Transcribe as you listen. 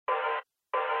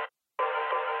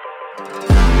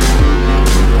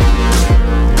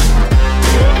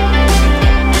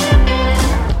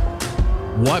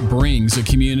What brings a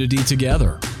community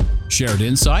together? Shared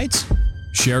insights?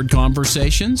 Shared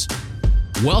conversations?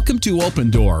 Welcome to Open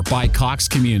Door by Cox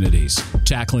Communities,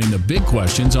 tackling the big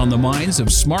questions on the minds of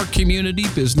smart community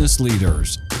business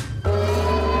leaders.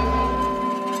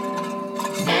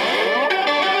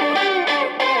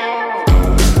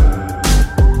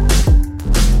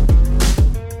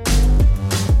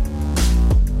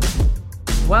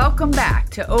 Welcome back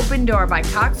to Open Door by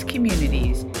Cox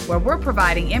Communities, where we're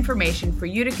providing information for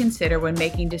you to consider when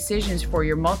making decisions for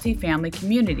your multifamily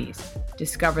communities.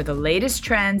 Discover the latest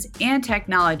trends and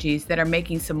technologies that are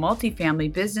making some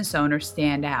multifamily business owners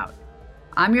stand out.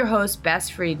 I'm your host, Bess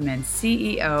Friedman,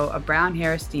 CEO of Brown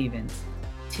Harris Stevens.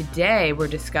 Today, we're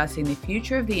discussing the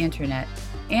future of the internet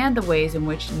and the ways in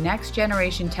which next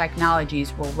generation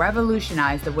technologies will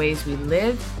revolutionize the ways we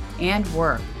live and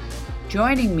work.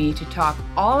 Joining me to talk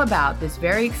all about this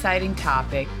very exciting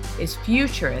topic is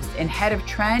futurist and head of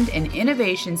trend and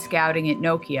innovation scouting at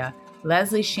Nokia,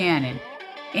 Leslie Shannon,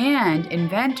 and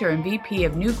inventor and VP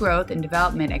of new growth and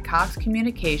development at Cox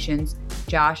Communications,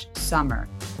 Josh Summer.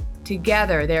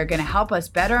 Together, they're going to help us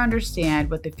better understand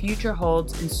what the future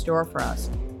holds in store for us,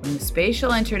 from the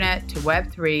spatial internet to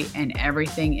Web3 and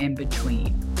everything in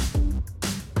between.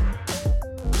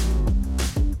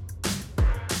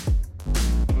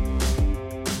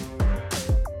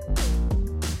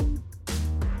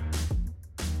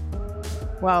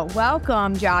 Well,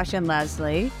 welcome, Josh and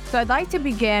Leslie. So I'd like to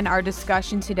begin our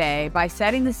discussion today by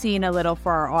setting the scene a little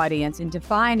for our audience and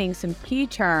defining some key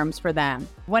terms for them.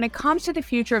 When it comes to the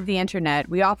future of the internet,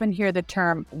 we often hear the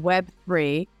term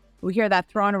Web3. We hear that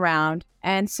thrown around.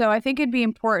 And so I think it'd be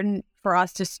important for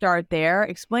us to start there.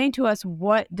 Explain to us,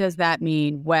 what does that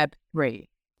mean, Web3?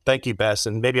 Thank you, Bess.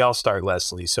 And maybe I'll start,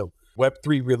 Leslie. So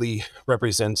Web3 really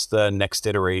represents the next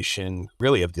iteration,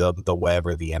 really, of the web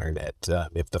or the internet.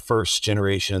 If the first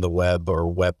generation of the web, or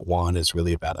Web 1, is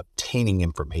really about obtaining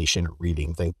information,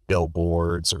 reading, think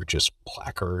billboards or just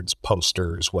placards,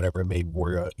 posters, whatever it may be,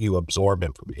 where you absorb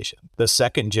information. The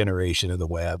second generation of the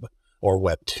web, or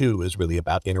Web 2, is really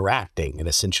about interacting, and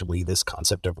essentially this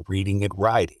concept of reading and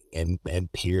writing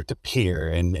and peer-to-peer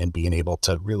and being able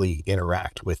to really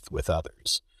interact with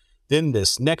others. Then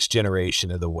this next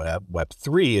generation of the web, Web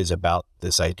 3, is about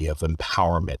this idea of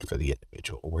empowerment for the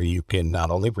individual, where you can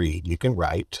not only read, you can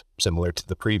write, similar to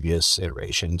the previous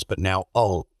iterations, but now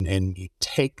own. And you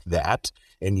take that,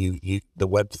 and the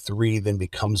Web 3 then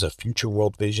becomes a future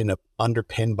world vision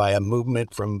underpinned by a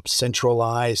movement from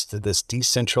centralized to this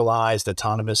decentralized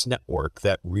autonomous network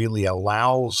that really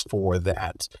allows for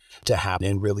that to happen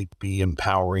and really be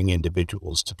empowering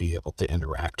individuals to be able to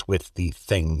interact with the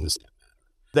things.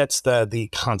 That's the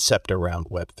concept around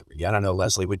Web3. I don't know,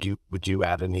 Leslie, would you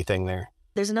add anything there?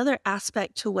 There's another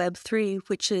aspect to Web3,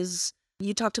 which is,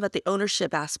 you talked about the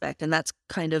ownership aspect, and that's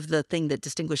kind of the thing that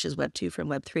distinguishes Web2 from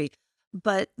Web3.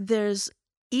 But there's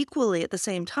equally, at the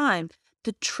same time,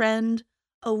 the trend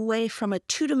away from a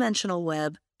two-dimensional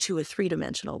web to a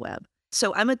three-dimensional web.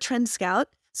 So I'm a trend scout,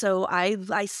 so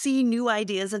I see new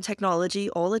ideas and technology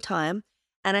all the time.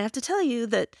 And I have to tell you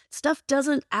that stuff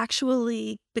doesn't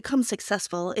actually become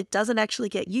successful. It doesn't actually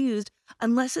get used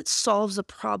unless it solves a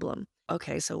problem.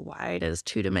 Okay, so why does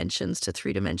 2 dimensions to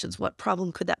 3 dimensions? What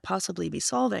problem could that possibly be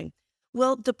solving?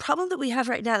 Well, the problem that we have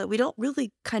right now that we don't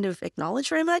really kind of acknowledge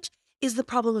very much is the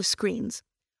problem of screens.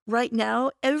 Right now,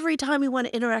 every time we want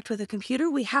to interact with a computer,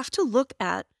 we have to look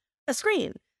at a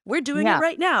screen. We're doing it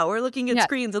right now. We're looking at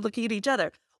screens and looking at each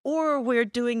other. Or we're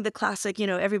doing the classic,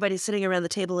 everybody's sitting around the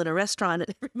table in a restaurant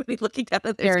and everybody looking down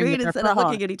at their screen instead of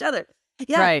looking at each other.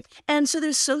 Yeah. Right. And so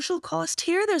there's social cost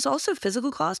here. There's also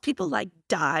physical cost. People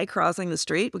die crossing the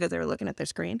street because they were looking at their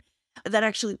screen. That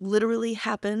actually literally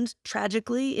happened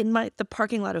tragically in the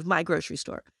parking lot of my grocery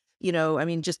store.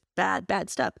 Just bad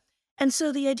stuff. And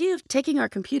so the idea of taking our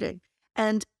computing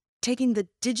and taking the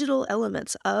digital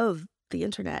elements of the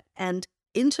internet and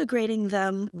integrating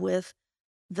them with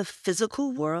the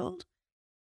physical world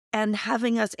and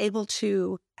having us able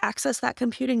to access that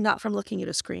computing, not from looking at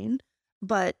a screen,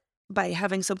 but by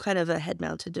having some kind of a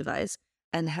head-mounted device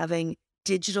and having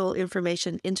digital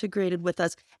information integrated with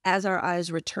us as our eyes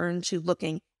return to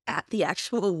looking at the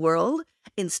actual world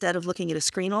instead of looking at a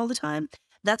screen all the time.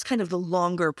 That's kind of the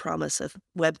longer promise of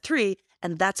Web3,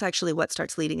 and that's actually what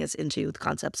starts leading us into the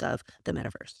concepts of the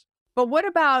metaverse. But what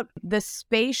about the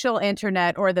spatial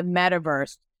internet or the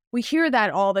metaverse? We hear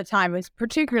that all the time.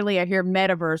 Particularly, I hear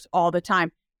metaverse all the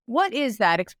time. What is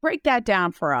that? Break that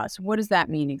down for us. What does that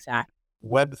mean exactly?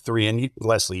 Web3, and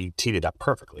Leslie, you teed it up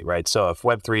perfectly, right? So if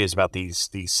Web3 is about these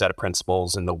set of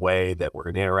principles and the way that we're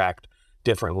going to interact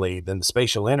differently, then the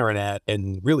spatial internet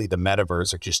and really the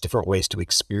metaverse are just different ways to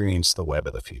experience the web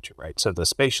of the future, right? So the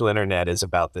spatial internet is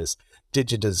about this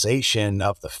digitization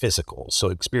of the physical. So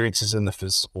experiences in the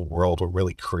physical world will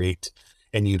really create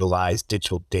and utilize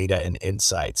digital data and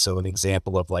insights. So an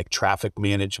example of like traffic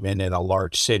management in a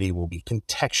large city will be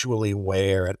contextually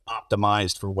aware and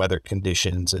optimized for weather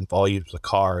conditions and volumes of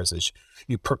cars as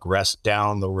you progress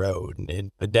down the road.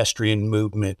 And pedestrian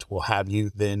movement will have you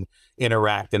then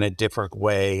interact in a different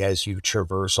way as you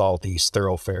traverse all these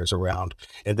thoroughfares around.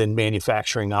 And then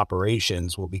manufacturing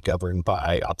operations will be governed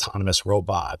by autonomous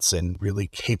robots and really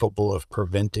capable of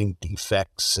preventing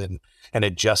defects and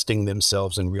adjusting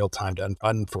themselves in real time to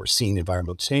unforeseen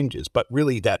environmental changes. But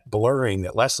really that blurring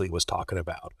that Leslie was talking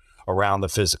about around the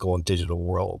physical and digital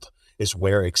world is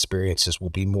where experiences will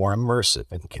be more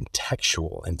immersive and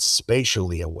contextual and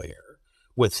spatially aware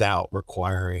without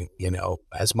requiring,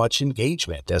 as much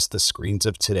engagement as the screens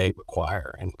of today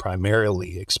require, and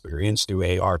primarily experienced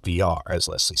through AR, VR, as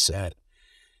Leslie said.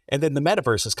 And then the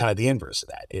metaverse is kind of the inverse of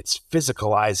that. It's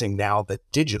physicalizing now the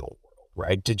digital world,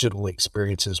 right? Digital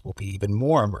experiences will be even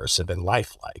more immersive and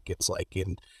lifelike. It's like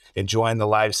enjoying the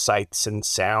live sights and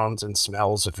sounds and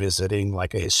smells of visiting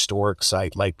like a historic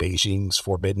site like Beijing's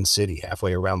Forbidden City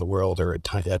halfway around the world, or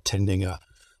attending a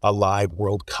live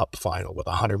World Cup final with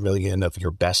 100 million of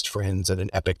your best friends at an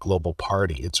epic global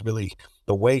party. It's really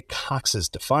the way Cox has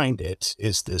defined it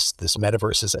is this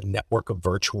metaverse is a network of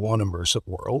virtual and immersive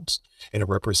worlds, and it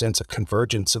represents a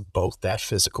convergence of both that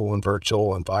physical and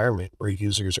virtual environment where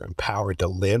users are empowered to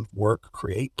live, work,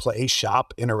 create, play,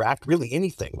 shop, interact, really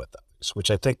anything with them,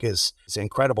 which I think is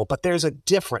incredible. But there's a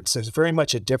difference. There's very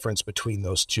much a difference between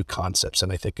those two concepts.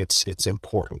 And I think it's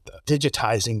important. The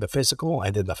digitizing the physical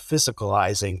and then the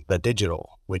physicalizing the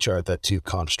digital, which are the two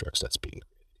constructs that's being.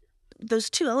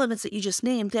 Those two elements that you just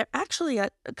named, they're actually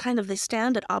they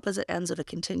stand at opposite ends of a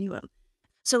continuum.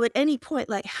 So at any point,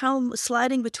 like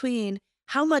sliding between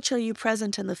how much are you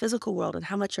present in the physical world and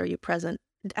how much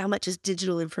is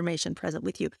digital information present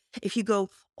with you? If you go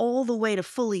all the way to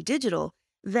fully digital,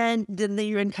 then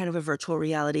you're in kind of a virtual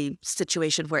reality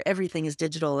situation where everything is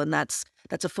digital, and that's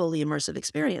a fully immersive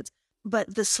experience.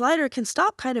 But the slider can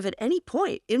stop kind of at any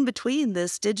point in between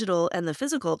this digital and the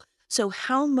physical. So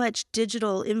how much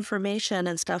digital information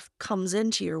and stuff comes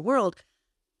into your world?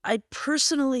 I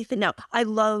personally think, now, I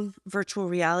love virtual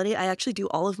reality. I actually do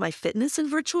all of my fitness in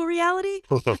virtual reality.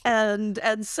 and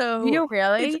so... You do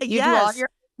really? You yes, do all your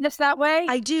fitness that way?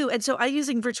 I do. And so I'm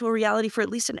using virtual reality for at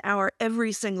least an hour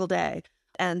every single day.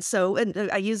 And so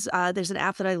I use, there's an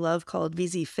app that I love called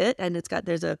VZ Fit, and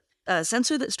there's a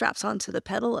sensor that straps onto the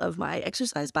pedal of my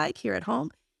exercise bike here at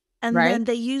home. And then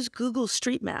they use Google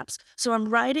Street Maps. So I'm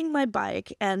riding my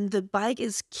bike, and the bike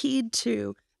is keyed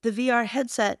to the VR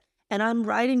headset, and I'm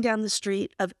riding down the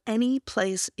street of any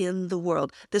place in the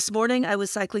world. This morning, I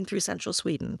was cycling through central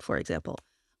Sweden, for example.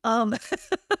 That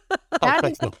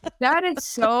is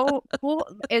so cool.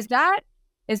 Is that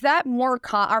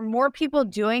are more people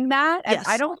doing that? Yes.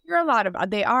 I don't hear a lot of,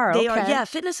 they are. They are, yeah.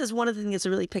 Fitness is one of the things that's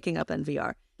really picking up in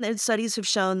VR. And studies have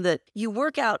shown that you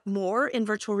work out more in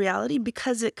virtual reality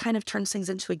because it kind of turns things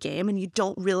into a game, and you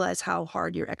don't realize how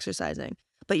hard you're exercising,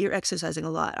 but you're exercising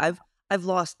a lot. I've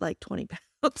lost like 20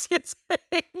 pounds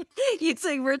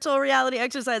using virtual reality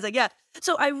exercising. Yeah.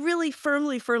 So I really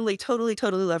firmly, totally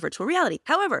love virtual reality.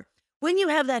 However, when you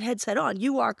have that headset on,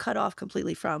 you are cut off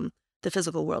completely from the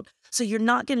physical world. So you're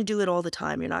not going to do it all the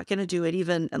time. You're not going to do it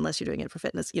even unless you're doing it for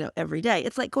fitness, every day.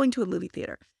 It's like going to a movie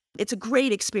theater. It's a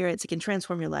great experience. It can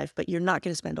transform your life, but you're not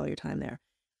going to spend all your time there.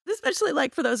 Especially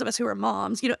like for those of us who are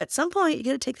moms, at some point you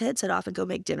got to take the headset off and go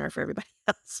make dinner for everybody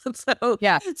else.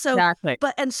 Exactly.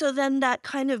 So then that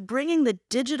kind of bringing the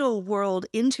digital world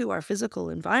into our physical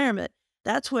environment,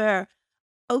 that's where,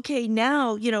 okay,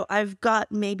 now, I've got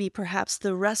maybe perhaps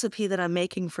the recipe that I'm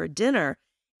making for dinner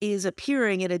is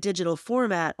appearing in a digital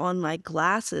format on my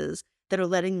glasses that are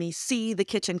letting me see the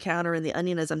kitchen counter and the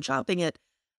onion as I'm chopping it.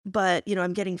 But,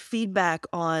 I'm getting feedback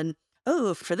on,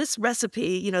 oh, for this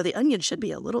recipe, the onion should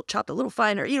be chopped a little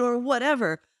finer, or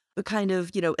whatever. The kind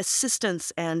of,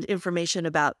 assistance and information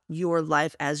about your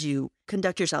life as you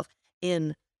conduct yourself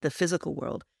in the physical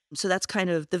world. So that's kind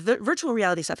of the virtual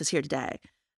reality stuff is here today.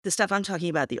 The stuff I'm talking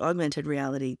about, the augmented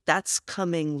reality, that's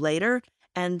coming later.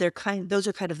 And those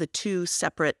are kind of the two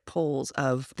separate poles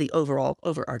of the overall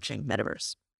overarching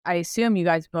metaverse. I assume you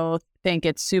guys both think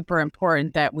it's super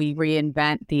important that we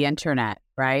reinvent the internet,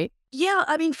 right? Yeah,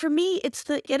 I mean, for me, it's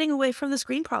the getting away from the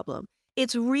screen problem.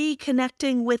 It's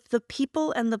reconnecting with the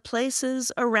people and the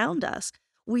places around us.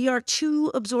 We are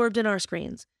too absorbed in our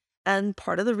screens. And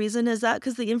part of the reason is that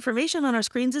because the information on our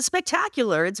screens is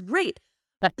spectacular. It's great.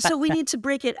 So we need to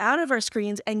break it out of our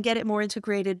screens and get it more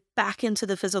integrated back into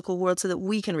the physical world so that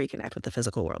we can reconnect with the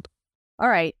physical world. All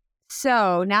right.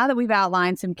 So now that we've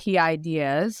outlined some key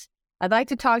ideas, I'd like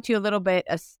to talk to you a little bit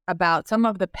about some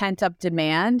of the pent-up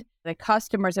demand that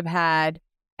customers have had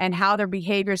and how their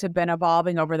behaviors have been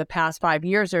evolving over the past 5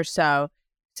 years or so.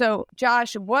 So,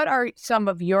 Josh, what are some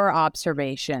of your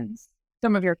observations,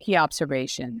 some of your key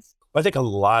observations? I think a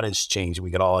lot has changed.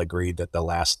 We could all agree that the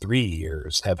last 3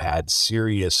 years have had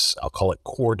serious, I'll call it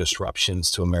core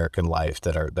disruptions to American life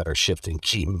that are shifting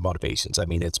key motivations. I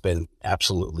mean, it's been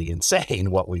absolutely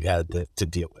insane what we've had to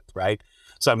deal with, right?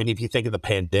 So, I mean, if you think of the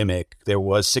pandemic, there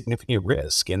was significant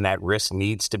risk, and that risk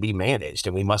needs to be managed,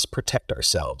 and we must protect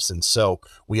ourselves. And so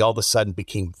we all of a sudden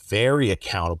became very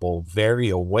accountable, very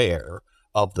aware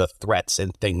of the threats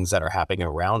and things that are happening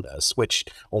around us, which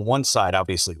on one side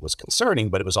obviously was concerning,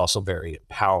 but it was also very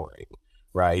empowering,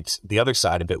 right? The other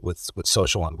side of it with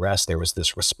social unrest, there was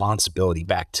this responsibility,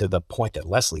 back to the point that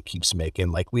Leslie keeps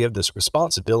making, like we have this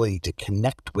responsibility to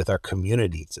connect with our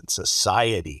communities and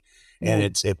society. And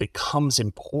it becomes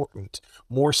important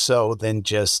more so than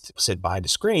just sit behind a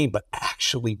screen, but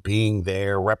actually being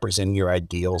there, representing your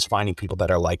ideals, finding people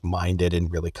that are like-minded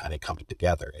and really kind of coming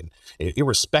together. And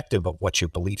irrespective of what your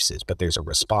beliefs is, but there's a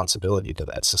responsibility to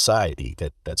that society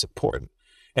that's important.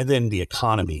 And then the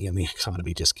economy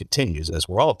just continues as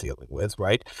we're all dealing with,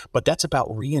 right? But that's about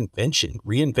reinvention.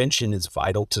 Reinvention is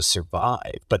vital to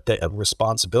survive, but the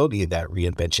responsibility of that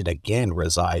reinvention again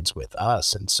resides with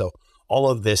us. And so all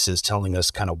of this is telling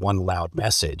us kind of one loud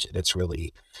message. And it's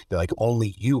really like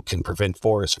only you can prevent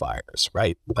forest fires,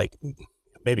 right? Like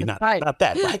maybe not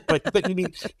that, right? But you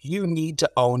mean you need to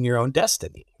own your own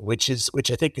destiny, which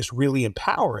I think is really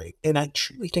empowering. And I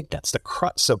truly think that's the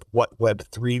crux of what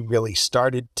Web3 really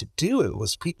started to do. It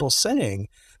was people saying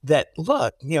that,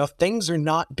 look, things are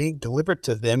not being delivered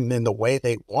to them in the way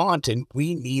they want, and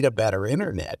we need a better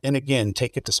internet. And again,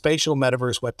 take it to spatial,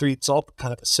 metaverse, Web3, it's all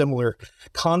kind of a similar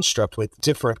construct with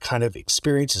different kind of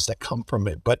experiences that come from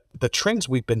it. But the trends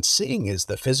we've been seeing is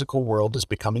the physical world is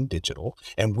becoming digital,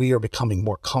 and we are becoming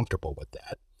more comfortable with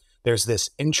that. There's this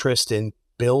interest in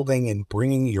building and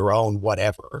bringing your own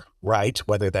whatever, right?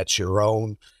 Whether that's your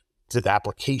own the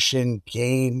application,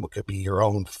 game, it could be your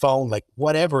own phone, like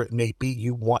whatever it may be,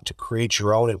 you want to create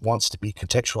your own. It wants to be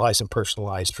contextualized and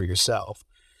personalized for yourself.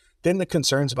 Then the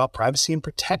concerns about privacy and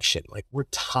protection, like we're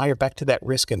tired, back to that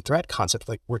risk and threat concept,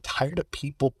 like we're tired of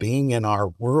people being in our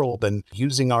world and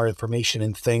using our information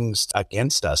and things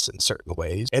against us in certain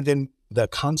ways. And then the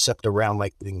concept around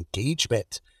like the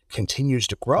engagement continues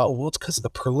to grow. Well, it's because the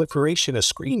proliferation of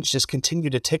screens just continue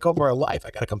to take over our life. I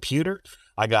got a computer,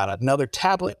 I got another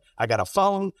tablet, I got a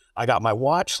phone, I got my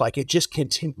watch. Like it just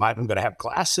continues. I'm going to have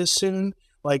glasses soon.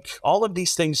 Like all of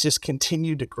these things just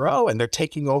continue to grow, and they're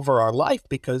taking over our life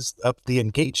because of the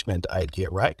engagement idea,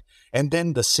 right? And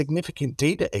then the significant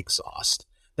data exhaust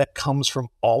that comes from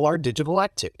all our digital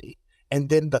activity. And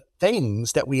then the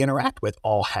things that we interact with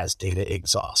all has data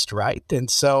exhaust, right?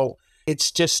 And so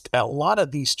it's just a lot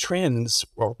of these trends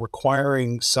are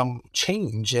requiring some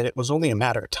change, and it was only a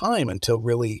matter of time until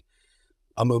really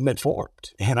a movement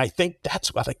formed. And I think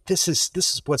that's what this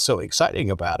is what's so exciting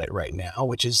about it right now,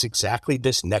 which is exactly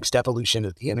this next evolution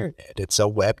of the internet. It's a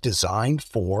web designed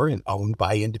for and owned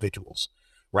by individuals,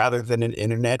 rather than an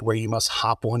internet where you must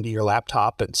hop onto your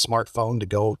laptop and smartphone to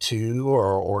go to,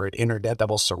 or an internet that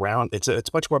will surround.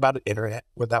 It's much more about an internet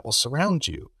where that will surround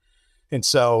you. And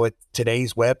so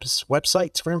today's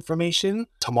websites for information,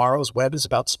 tomorrow's web is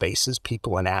about spaces,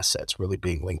 people, and assets really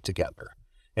being linked together.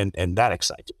 And that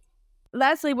excites me.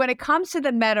 Leslie, when it comes to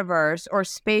the metaverse or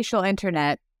spatial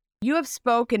internet, you have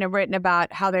spoken and written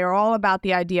about how they are all about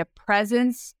the idea of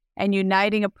presence and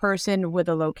uniting a person with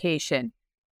a location.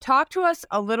 Talk to us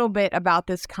a little bit about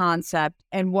this concept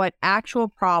and what actual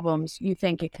problems you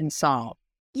think it can solve.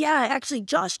 Yeah, actually,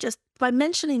 Josh, just by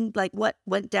mentioning like what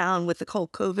went down with the whole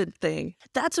COVID thing,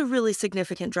 that's a really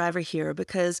significant driver here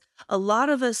because a lot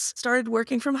of us started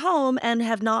working from home and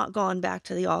have not gone back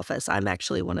to the office. I'm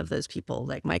actually one of those people.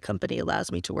 Like my company allows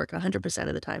me to work 100%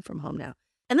 of the time from home now.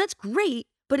 And that's great,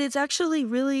 but it's actually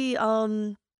really,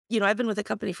 I've been with the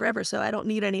company forever, so I don't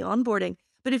need any onboarding.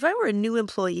 But if I were a new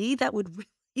employee, that would really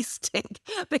stink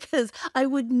because I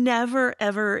would never,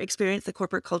 ever experience the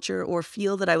corporate culture or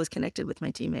feel that I was connected with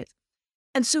my teammates.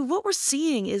 And so what we're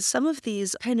seeing is some of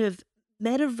these kind of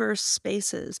metaverse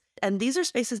spaces, and these are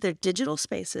spaces, they're digital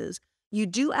spaces. You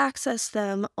do access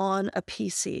them on a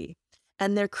PC,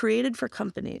 and they're created for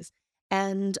companies.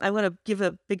 And I want to give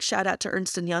a big shout out to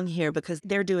Ernst & Young here because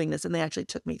they're doing this and they actually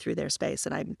took me through their space.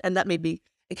 And that made me,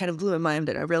 it kind of blew my mind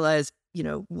and I realized,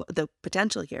 the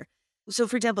potential here. So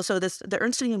for example, the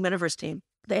Ernst & Young Metaverse team,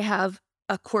 they have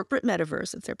a corporate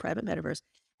metaverse. It's their private metaverse.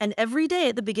 And every day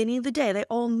at the beginning of the day, they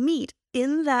all meet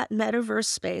in that metaverse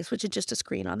space, which is just a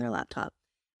screen on their laptop.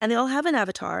 And they all have an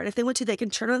avatar. And if they want to, they can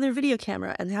turn on their video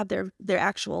camera and have their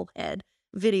actual head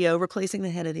video replacing the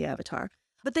head of the avatar.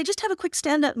 But they just have a quick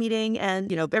stand-up meeting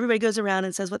and, everybody goes around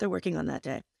and says what they're working on that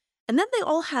day. And then they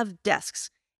all have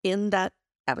desks in that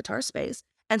avatar space.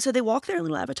 And so they walk their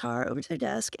little avatar over to their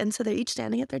desk. And so they're each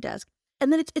standing at their desk.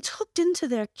 And then it's hooked into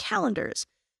their calendars.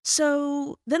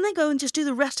 So then they go and just do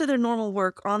the rest of their normal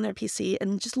work on their PC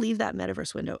and just leave that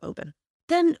metaverse window open.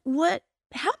 Then what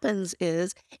happens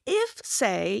is if,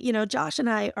 say, Josh and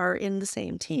I are in the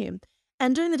same team,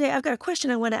 and during the day, I've got a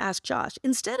question I want to ask Josh.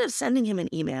 Instead of sending him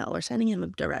an email or sending him a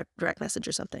direct message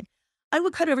or something, I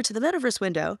would cut over to the metaverse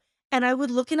window and I would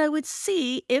look and I would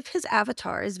see if his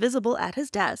avatar is visible at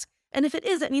his desk. And if it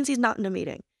is, that means he's not in a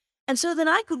meeting. And so then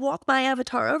I could walk my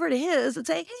avatar over to his and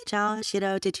say, hey, Josh,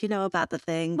 did you know about the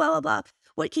thing? Blah, blah, blah.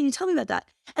 What can you tell me about that?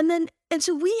 And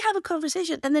so we have a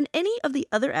conversation. And then any of the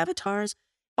other avatars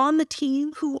on the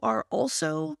team who are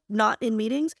also not in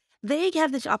meetings, they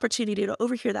have this opportunity to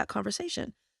overhear that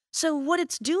conversation. So what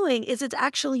it's doing is it's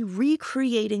actually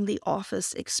recreating the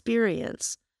office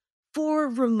experience for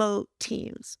remote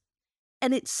teams.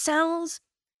 And it's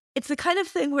the kind of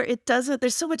thing where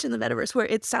there's so much in the metaverse where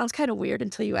it sounds kind of weird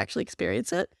until you actually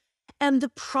experience it. And the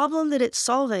problem that it's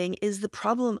solving is the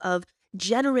problem of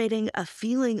generating a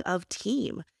feeling of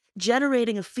team,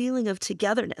 generating a feeling of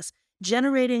togetherness,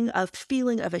 generating a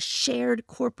feeling of a shared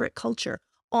corporate culture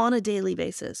on a daily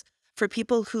basis for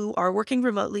people who are working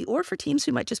remotely or for teams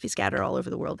who might just be scattered all over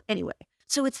the world anyway.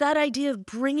 So it's that idea of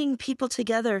bringing people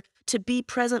together to be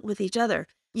present with each other,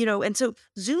 and so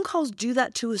Zoom calls do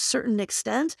that to a certain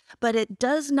extent, but it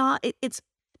does not,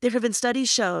 there have been studies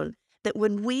shown that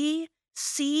when we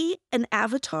see an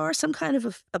avatar, some kind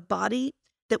of a body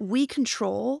that we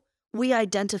control, we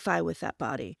identify with that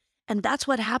body. And that's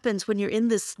what happens when you're in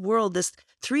this world, this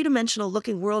three-dimensional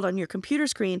looking world on your computer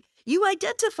screen. You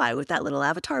identify with that little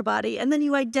avatar body, and then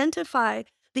you identify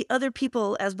the other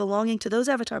people as belonging to those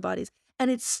avatar bodies. And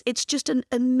it's just an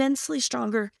immensely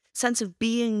stronger sense of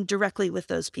being directly with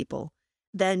those people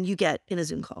than you get in a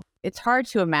Zoom call. It's hard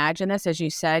to imagine this, as you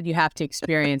said, you have to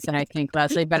experience it, I think,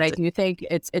 Leslie, but I do think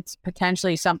it's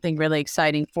potentially something really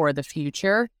exciting for the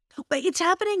future. But it's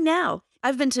happening now.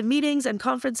 I've been to meetings and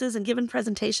conferences and given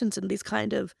presentations in these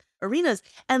kind of arenas.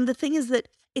 And the thing is that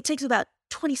it takes about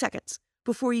 20 seconds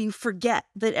before you forget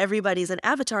that everybody's an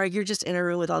avatar. You're just in a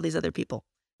room with all these other people.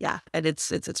 Yeah. And it's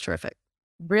terrific.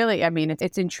 Really,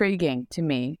 it's intriguing to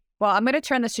me. Well, I'm going to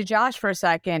turn this to Josh for a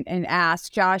second and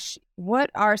ask, Josh,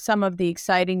 what are some of the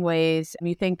exciting ways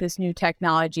you think this new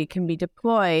technology can be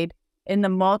deployed in the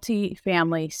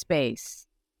multifamily space?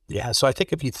 Yeah, so I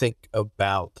think if you think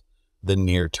about the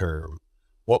near term,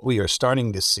 what we are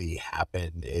starting to see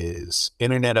happen is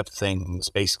Internet of Things,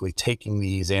 basically taking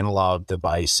these analog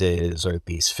devices or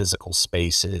these physical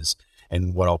spaces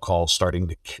and what I'll call starting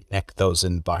to connect those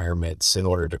environments in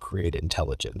order to create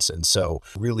intelligence. And so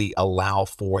really allow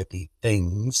for the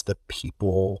things, the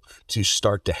people to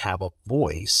start to have a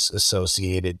voice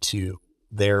associated to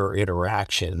their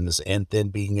interactions and then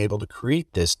being able to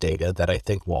create this data that I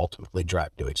think will ultimately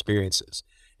drive new experiences.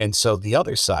 And so the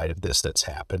other side of this that's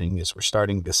happening is we're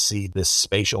starting to see this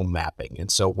spatial mapping.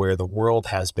 And so where the world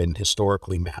has been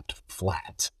historically mapped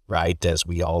flat, right, as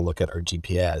we all look at our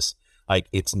GPS, like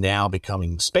it's now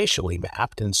becoming spatially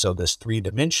mapped. And so this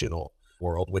three-dimensional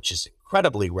world, which is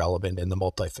incredibly relevant in the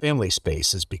multifamily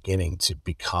space, is beginning to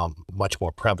become much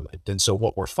more prevalent. And so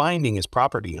what we're finding is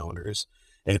property owners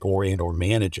or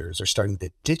managers are starting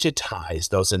to digitize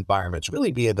those environments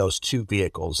really via those two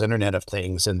vehicles, Internet of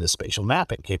Things and the spatial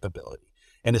mapping capability,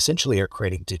 and essentially are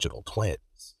creating digital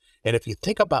twins. And if you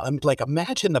think about,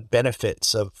 imagine the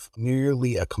benefits of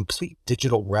nearly a complete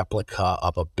digital replica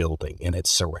of a building and its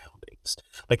surroundings.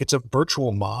 Like it's a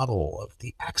virtual model of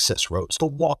the access roads, the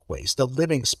walkways, the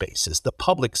living spaces, the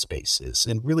public spaces,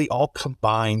 and really all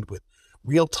combined with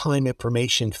real-time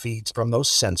information feeds from those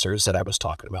sensors that I was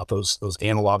talking about, those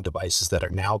analog devices that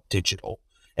are now digital,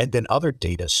 and then other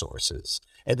data sources.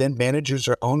 And then managers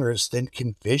or owners then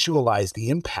can visualize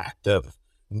the impact of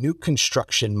new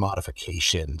construction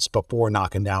modifications before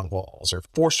knocking down walls, or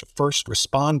first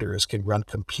responders can run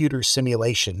computer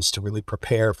simulations to really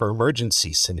prepare for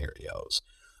emergency scenarios.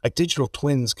 Like digital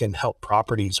twins can help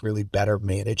properties really better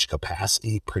manage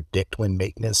capacity, predict when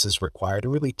maintenance is required,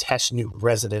 and really test new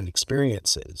resident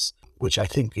experiences. which I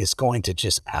think is going to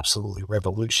just absolutely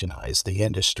revolutionize the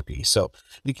industry. So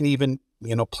you can even,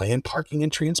 plan parking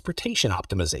and transportation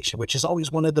optimization, which is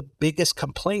always one of the biggest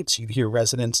complaints you hear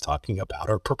residents talking about,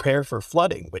 or prepare for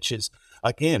flooding, which is,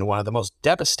 again, one of the most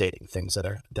devastating things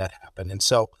that happen. And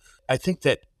so I think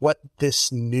that what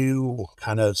this new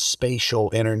kind of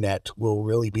spatial internet will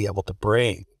really be able to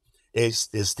bring is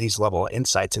these level of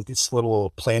insights and this little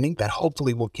planning that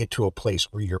hopefully will get to a place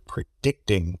where you're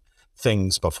predicting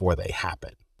things before they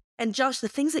happen. And Josh, the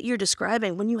things that you're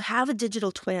describing, when you have a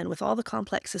digital twin with all the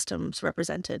complex systems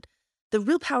represented, the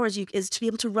real power is to be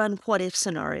able to run what-if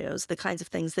scenarios, the kinds of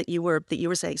things that you were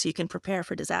saying, so you can prepare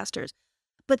for disasters.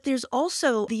 But there's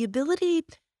also the ability,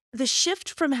 the shift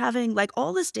from having like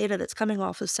all this data that's coming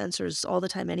off of sensors all the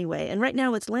time anyway, and right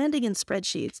now it's landing in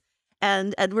spreadsheets.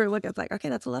 And we're looking like, okay,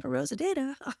 that's a lot of rows of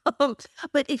data.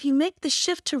 But if you make the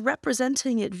shift to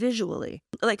representing it visually,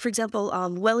 like for example,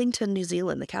 Wellington, New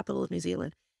Zealand, the capital of New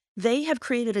Zealand, they have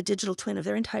created a digital twin of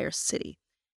their entire city.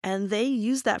 And they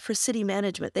use that for city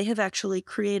management. They have actually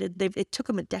it took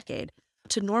them a decade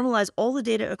to normalize all the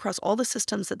data across all the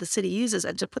systems that the city uses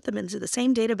and to put them into the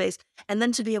same database, and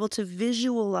then to be able to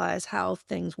visualize how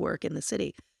things work in the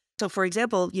city. So for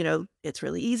example, it's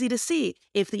really easy to see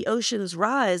if the oceans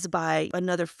rise by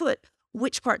another foot,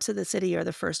 which parts of the city are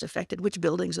the first affected, which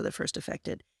buildings are the first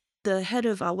affected. The head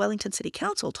of Wellington City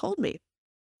Council told me,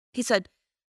 he said,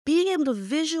 being able to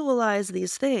visualize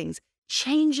these things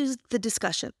changes the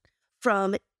discussion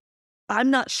from, I'm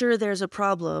not sure there's a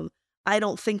problem, I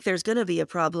don't think there's going to be a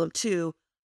problem, to,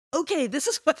 okay, this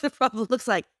is what the problem looks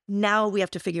like. Now we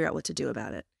have to figure out what to do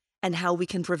about it and how we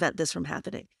can prevent this from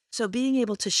happening. So being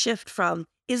able to shift from,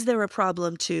 is there a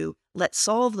problem, to let's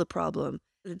solve the problem,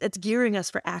 it's gearing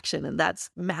us for action, and that's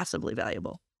massively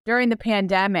valuable. During the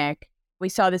pandemic, we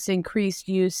saw this increased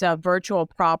use of virtual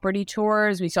property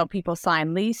tours. We saw people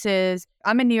sign leases.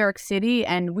 I'm in New York City,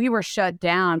 and we were shut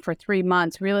down for 3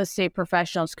 months. Real estate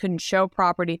professionals couldn't show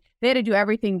property. They had to do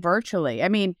everything virtually. I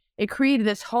mean, it created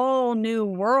this whole new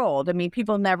world. I mean,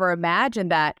 people never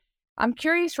imagined that. I'm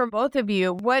curious from both of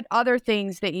you, what other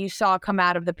things that you saw come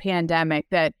out of the pandemic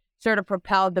that sort of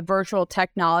propelled the virtual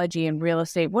technology in real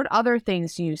estate? What other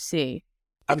things do you see?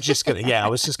 I was just going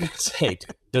to say,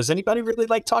 does anybody really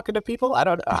like talking to people? I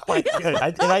don't know.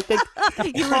 I think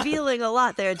you're revealing a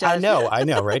lot there, Josh. I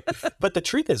know, right? But the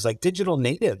truth is, like, digital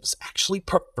natives actually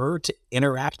prefer to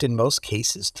interact in most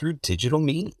cases through digital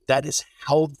media. That is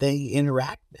how they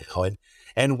interact now.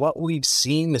 And what we've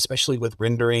seen, especially with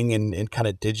rendering and kind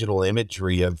of digital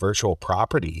imagery of virtual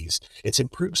properties, it's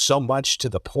improved so much to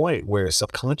the point where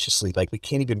subconsciously, like, we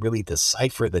can't even really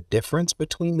decipher the difference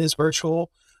between this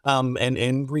virtual and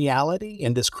in reality.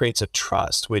 And this creates a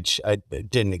trust, which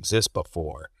didn't exist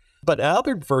before. But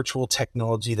other virtual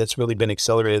technology that's really been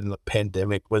accelerated in the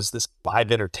pandemic was this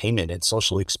live entertainment and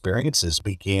social experiences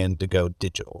began to go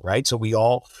digital, right? So we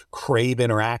all crave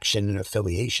interaction and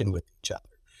affiliation with each other.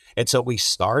 And so we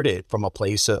started from a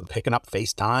place of picking up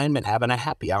FaceTime and having a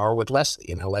happy hour with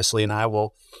Leslie. Leslie and I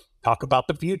will talk about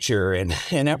the future and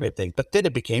everything. But then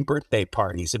it became birthday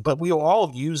parties. But we were all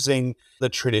using the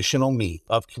traditional means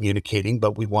of communicating,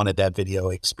 but we wanted that video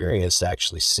experience to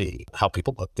actually see how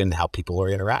people looked and how people are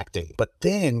interacting. But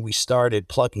then we started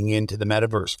plugging into the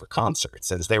metaverse for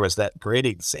concerts. And there was that great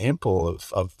example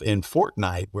of in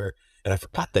Fortnite where, and I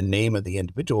forgot the name of the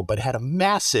individual, but had a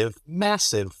massive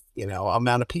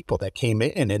amount of people that came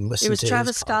in and listened to his concert. It was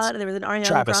Travis Scott, and there was an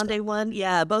Ariana Grande one.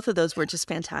 Yeah, both of those were just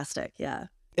fantastic. Yeah.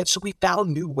 And so we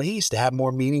found new ways to have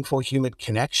more meaningful human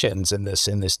connections in this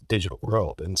digital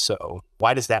world. And so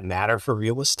why does that matter for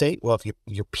real estate? Well, if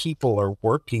your people are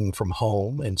working from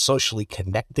home and socially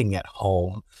connecting at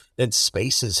home, then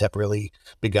spaces have really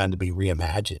begun to be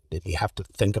reimagined. And you have to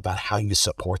think about how you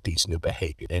support these new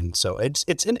behaviors. And so it's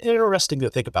interesting to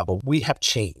think about, but we have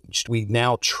changed. We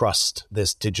now trust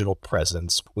this digital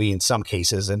presence. We, in some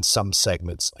cases, in some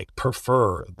segments, like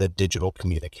prefer the digital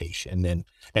communication.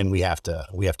 And we have to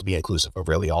be inclusive of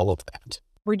really all of that.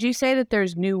 Would you say that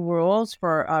there's new rules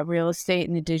for real estate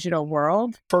in the digital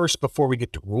world? First, before we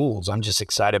get to rules, I'm just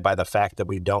excited by the fact that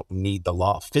we don't need the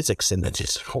law of physics in the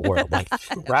digital world. Like,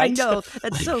 right? I know.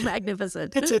 That's so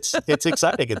magnificent. It's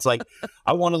exciting. It's like,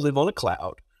 I want to live on a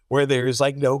cloud where there's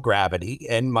like no gravity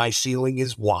and my ceiling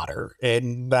is water,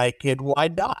 and why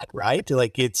not, right?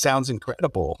 Like, it sounds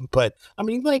incredible. But I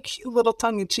mean, like, a little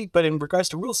tongue in cheek, but in regards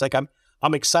to rules, like,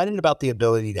 I'm excited about the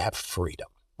ability to have freedom.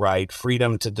 Right?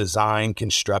 Freedom to design,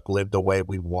 construct, live the way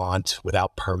we want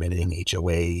without permitting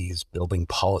HOAs, building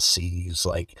policies,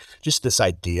 like just this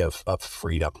idea of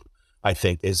freedom, I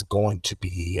think is going to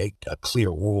be a clear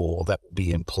rule that will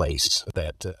be in place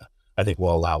that I think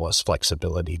will allow us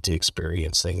flexibility to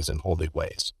experience things in whole new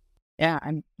ways. Yeah.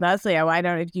 And Leslie, why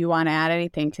don't if you want to add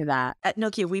anything to that? At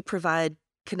Nokia, we provide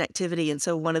connectivity. And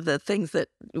so one of the things that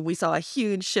we saw a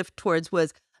huge shift towards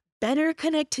was better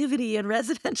connectivity in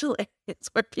residential areas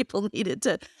where people needed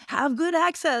to have good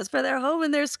access for their home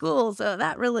and their school. So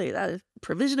that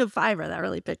provision of fiber, that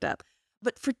really picked up.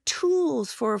 But for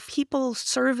tools for people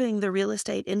serving the real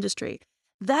estate industry,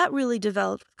 that really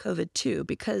developed with COVID too,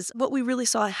 because what we really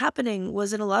saw happening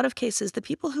was in a lot of cases, the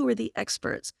people who were the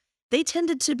experts, they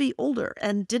tended to be older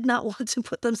and did not want to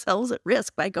put themselves at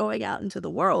risk by going out into the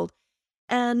world.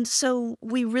 And so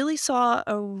we really saw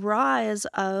a rise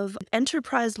of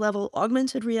enterprise level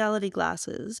augmented reality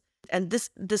glasses. And this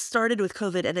started with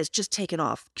COVID and it's just taken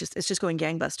off. It's just going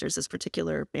gangbusters, this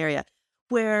particular area,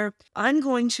 where I'm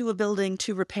going to a building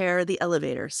to repair the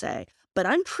elevator, say, but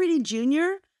I'm pretty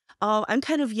junior. I'm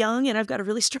kind of young and I've got a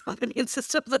really strong immune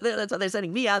system. So that's why they're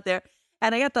sending me out there.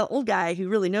 And I got the old guy who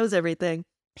really knows everything.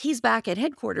 He's back at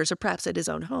headquarters or perhaps at his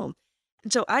own home.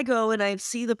 And so I go and I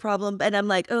see the problem and I'm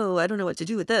like, oh, I don't know what to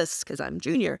do with this because I'm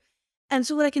junior. And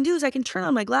so what I can do is I can turn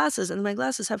on my glasses and my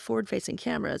glasses have forward-facing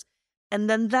cameras. And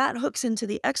then that hooks into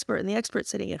the expert and the expert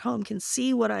sitting at home can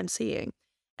see what I'm seeing.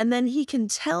 And then he can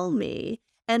tell me,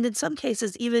 and in some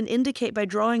cases even indicate by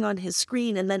drawing on his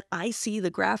screen, and then I see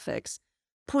the graphics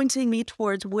pointing me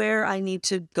towards where I need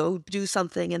to go do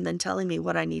something and then telling me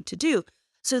what I need to do.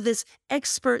 So this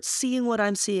expert seeing what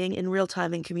I'm seeing in real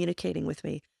time and communicating with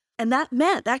me. And that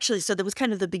meant actually, so that was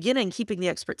kind of the beginning, keeping the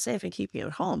expert safe and keeping it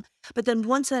at home. But then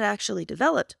once that actually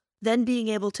developed, then being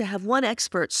able to have one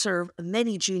expert serve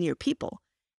many junior people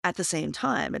at the same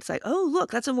time. It's like, oh,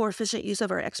 look, that's a more efficient use of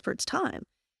our expert's time.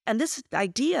 And this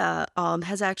idea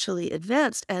has actually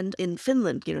advanced. And in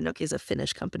Finland, Nokia is a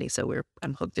Finnish company, so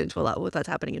I'm hooked into a lot of what's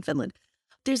happening in Finland.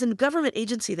 There's a government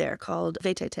agency there called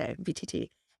VTT,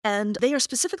 and they are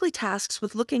specifically tasked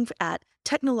with looking at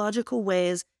technological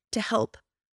ways to help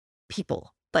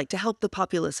people, like to help the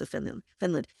populace of Finland.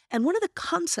 And one of the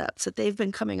concepts that they've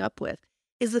been coming up with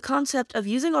is the concept of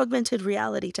using augmented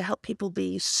reality to help people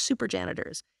be super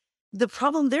janitors. The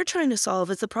problem they're trying to solve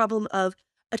is the problem of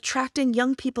attracting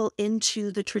young people into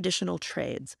the traditional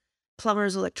trades.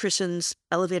 Plumbers, electricians,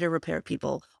 elevator repair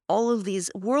people, all of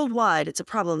these worldwide, it's a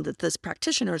problem that these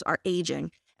practitioners are aging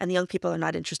and the young people are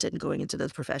not interested in going into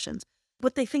those professions.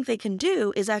 What they think they can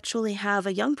do is actually have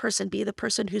a young person be the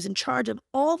person who's in charge of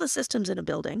all the systems in a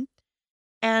building.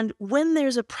 And when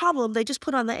there's a problem, they just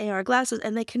put on the AR glasses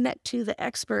and they connect to the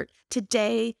expert.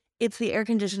 Today, it's the air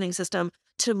conditioning system.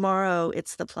 Tomorrow,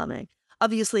 it's the plumbing.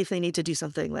 Obviously, if they need to do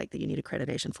something like that you need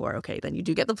accreditation for, okay, then you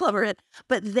do get the plumber in.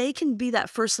 But they can be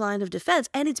that first line of defense.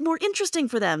 And it's more interesting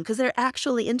for them because they're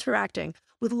actually interacting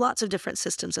with lots of different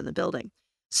systems in the building.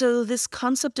 So this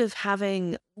concept of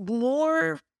having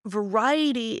more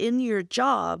variety in your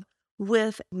job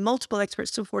with multiple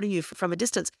experts supporting you from a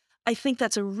distance, I think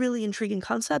that's a really intriguing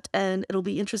concept, and it'll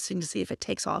be interesting to see if it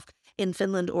takes off in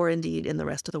Finland or indeed in the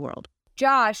rest of the world.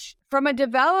 Josh, from a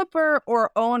developer or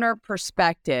owner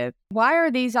perspective, why are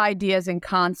these ideas and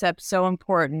concepts so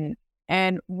important?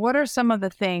 And what are some of the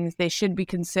things they should be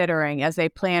considering as they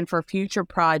plan for future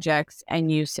projects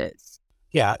and uses?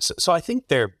 Yeah, so I think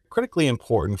they're critically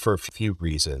important for a few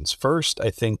reasons. First,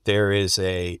 I think there is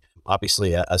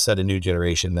obviously a set of new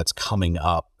generation that's coming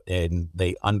up, and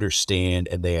they understand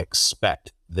and they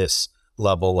expect this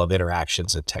level of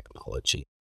interactions and technology.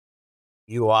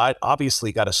 You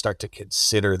obviously got to start to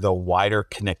consider the wider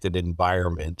connected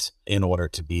environment in order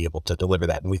to be able to deliver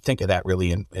that. And we think of that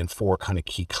really in four kind of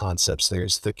key concepts.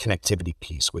 There's the connectivity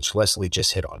piece, which Leslie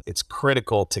just hit on. It's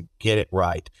critical to get it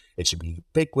right. It should be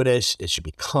ubiquitous. It should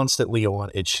be constantly on.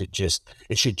 It should just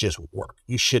work.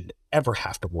 You shouldn't ever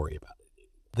have to worry about it.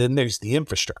 Then there's the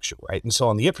infrastructure, right? And so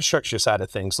on the infrastructure side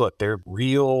of things, look, there are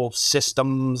real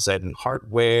systems and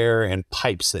hardware and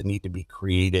pipes that need to be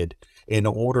created in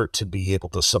order to be able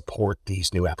to support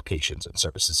these new applications and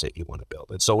services that you want to build.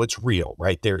 And so it's real,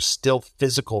 right? There's still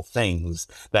physical things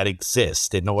that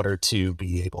exist in order to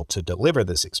be able to deliver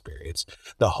this experience.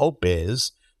 The hope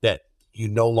is that you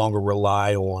no longer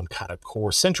rely on kind of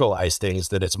core centralized things,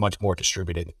 that it's much more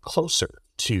distributed and closer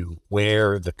to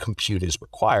where the compute is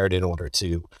required in order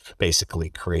to basically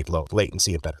create low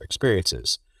latency and better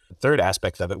experiences. The third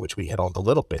aspect of it, which we hit on a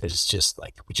little bit, is just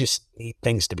like we just need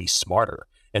things to be smarter.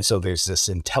 And so there's this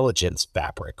intelligence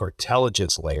fabric or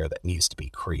intelligence layer that needs to be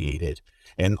created.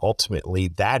 And ultimately,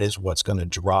 that is what's going to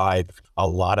drive a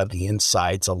lot of the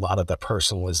insights, a lot of the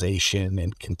personalization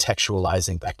and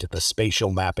contextualizing back to the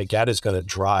spatial mapping. That is going to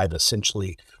drive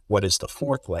essentially what is the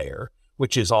fourth layer,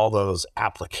 which is all those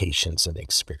applications and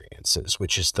experience. experiences,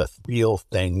 which is the real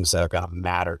things that are going to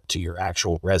matter to your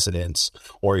actual residents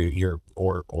or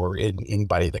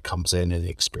anybody that comes in and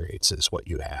experiences what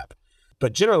you have.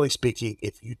 But generally speaking,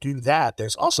 if you do that,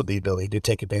 there's also the ability to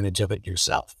take advantage of it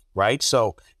yourself, right?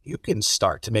 So you can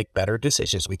start to make better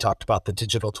decisions. We talked about the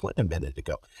digital twin a minute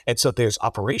ago. And so there's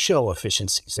operational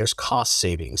efficiencies, there's cost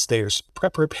savings, there's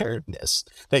preparedness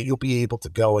that you'll be able to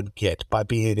go and get by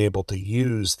being able to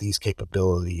use these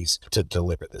capabilities to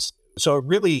deliver this. So it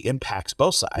really impacts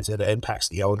both sides. It impacts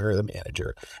the owner, the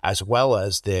manager, as well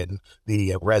as then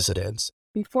the residents.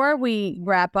 Before we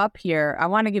wrap up here, I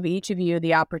want to give each of you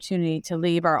the opportunity to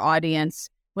leave our audience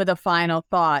with a final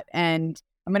thought. And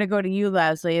I'm going to go to you,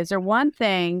 Leslie. Is there one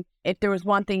thing, if there was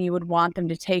one thing you would want them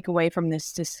to take away from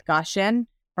this discussion,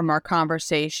 from our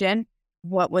conversation,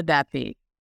 what would that be?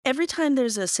 Every time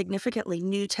there's a significantly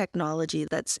new technology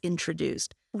that's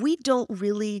introduced, we don't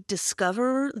really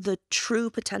discover the true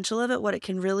potential of it, what it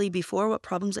can really be for, what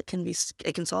problems it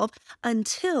can solve,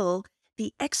 until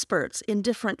the experts in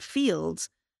different fields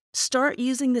start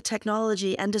using the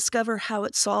technology and discover how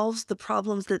it solves the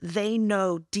problems that they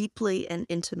know deeply and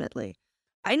intimately.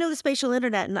 I know the spatial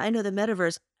internet and I know the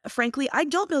metaverse. Frankly, I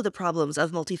don't know the problems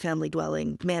of multifamily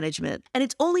dwelling management. And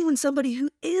it's only when somebody who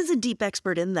is a deep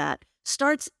expert in that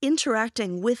starts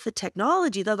interacting with the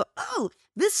technology, they'll go, oh,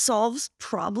 this solves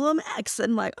problem X.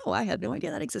 And like, oh, I had no idea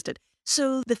that existed.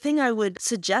 So the thing I would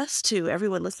suggest to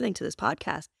everyone listening to this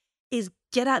podcast is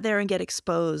get out there and get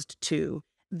exposed to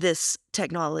this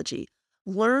technology.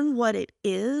 Learn what it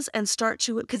is and start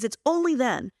to, because it's only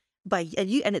then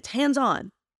and it's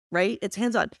hands-on, right? It's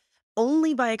hands-on.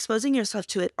 Only by exposing yourself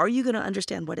to it are you going to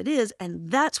understand what it is.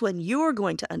 And that's when you're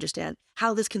going to understand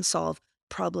how this can solve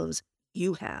problems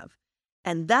you have.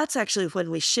 And that's actually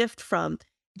when we shift from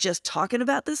just talking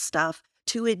about this stuff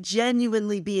to it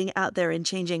genuinely being out there and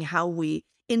changing how we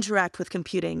interact with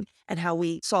computing and how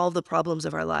we solve the problems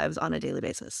of our lives on a daily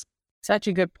basis. Such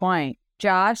a good point.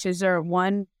 Josh, is there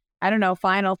one,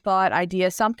 final thought, idea,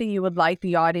 something you would like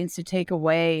the audience to take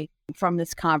away from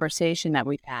this conversation that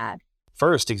we've had?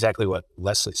 First, exactly what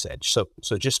Leslie said. So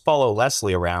just follow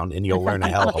Leslie around and you'll learn a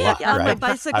hell of a lot, on right? my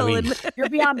bicycle. You'll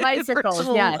be on bicycles,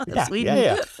 yes.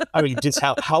 Yeah. I mean, just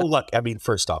how lucky,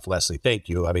 first off, Leslie, thank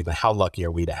you. How lucky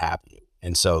are we to have you?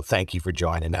 And so thank you for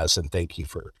joining us and thank you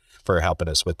for helping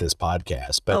us with this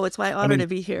podcast. But it's my honor to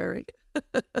be here.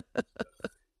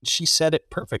 She said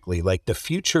it perfectly. Like, the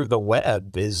future of the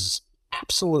web is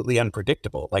absolutely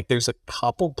unpredictable. Like, there's a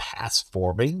couple paths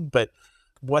forming, but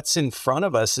what's in front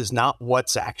of us is not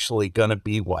what's actually going to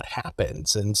be what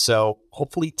happens. And so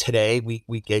hopefully today we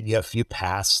gave you a few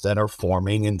paths that are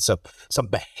forming and some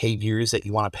behaviors that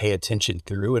you want to pay attention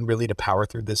through and really to power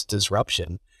through this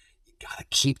disruption. Got to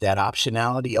keep that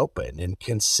optionality open and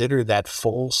consider that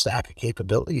full stack of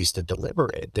capabilities to deliver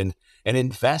it and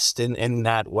invest in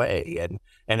that way.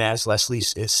 And as Leslie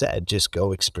has said, just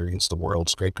go experience the world,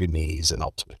 scrape your knees, and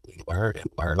ultimately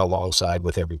learn alongside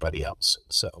with everybody else.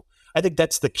 So I think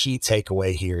that's the key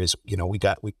takeaway here is, we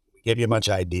gave you a bunch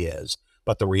of ideas,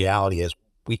 but the reality is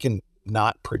we can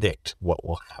not predict what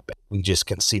will happen. We just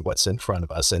can see what's in front of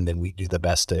us, and then we do the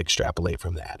best to extrapolate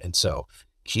from that. And so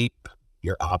keep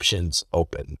your options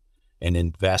open and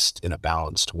invest in a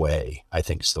balanced way, I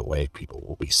think is the way people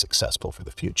will be successful for the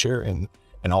future. And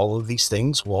all of these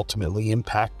things will ultimately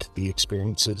impact the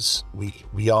experiences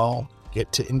we all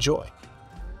get to enjoy.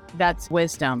 That's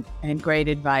wisdom and great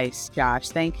advice, Josh.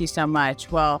 Thank you so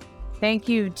much. Well, thank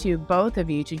you to both of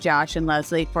you, to Josh and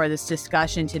Leslie, for this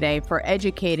discussion today, for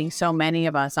educating so many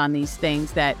of us on these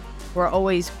things that we're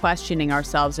always questioning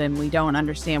ourselves and we don't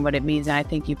understand what it means. And I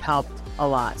think you've helped a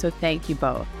lot. So thank you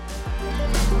both.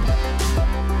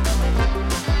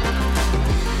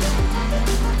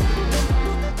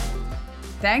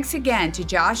 Thanks again to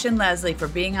Josh and Leslie for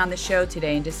being on the show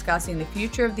today and discussing the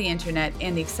future of the internet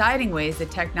and the exciting ways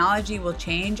that technology will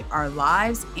change our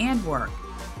lives and work.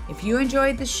 If you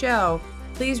enjoyed the show,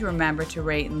 please remember to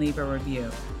rate and leave a review.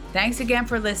 Thanks again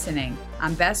for listening.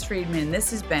 I'm Bess Friedman, and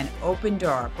this has been Open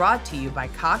Door, brought to you by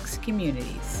Cox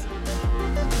Communities.